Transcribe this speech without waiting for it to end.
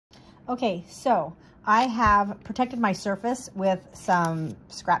Okay, so I have protected my surface with some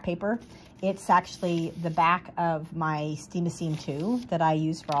scrap paper. It's actually the back of my Steam to Seam 2 that I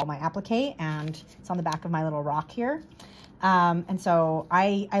use for all my applique, and it's on the back of my little rock here. And so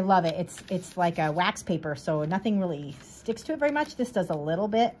I love it. It's like a wax paper, so nothing really sticks to it very much. This does a little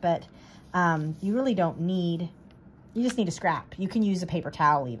bit, but you really don't need, you just need a scrap. You can use a paper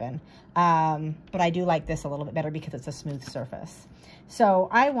towel even. But I do like this a little bit better because it's a smooth surface. So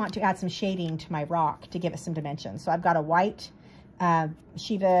I want to add some shading to my rock to give it some dimension. So I've got a white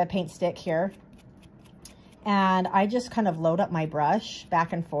Shiva paint stick here. And I just kind of load up my brush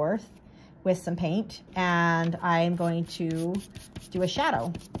back and forth with some paint. And I'm going to do a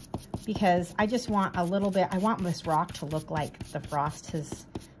shadow because I just want a little bit, I want this rock to look like the frost has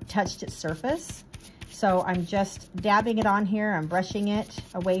touched its surface. So I'm just dabbing it on here. I'm brushing it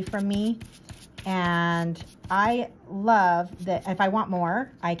away from me. And I love that if I want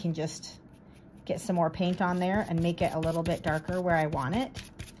more, I can just get some more paint on there and make it a little bit darker where I want it.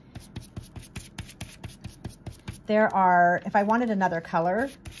 There are, if I wanted another color,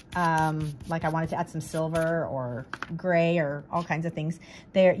 like I wanted to add some silver or gray or all kinds of things,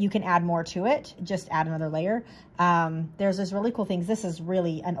 there you can add more to it. Just add another layer. There's this really cool things. This is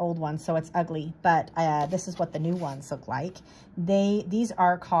really an old one, so it's ugly, but this is what the new ones look like. These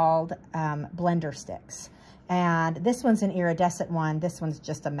are called blender sticks, and this one's an iridescent one. This one's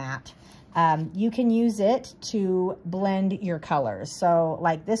just a matte. You can use it to blend your colors. So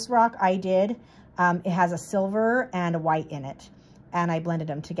like this rock I did, it has a silver and a white in it, and I blended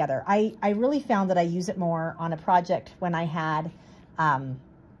them together. I really found that I use it more on a project when I had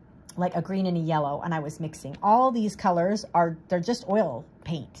like a green and a yellow, and I was mixing. All these colors they're just oil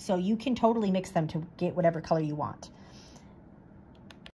paint, so you can totally mix them to get whatever color you want.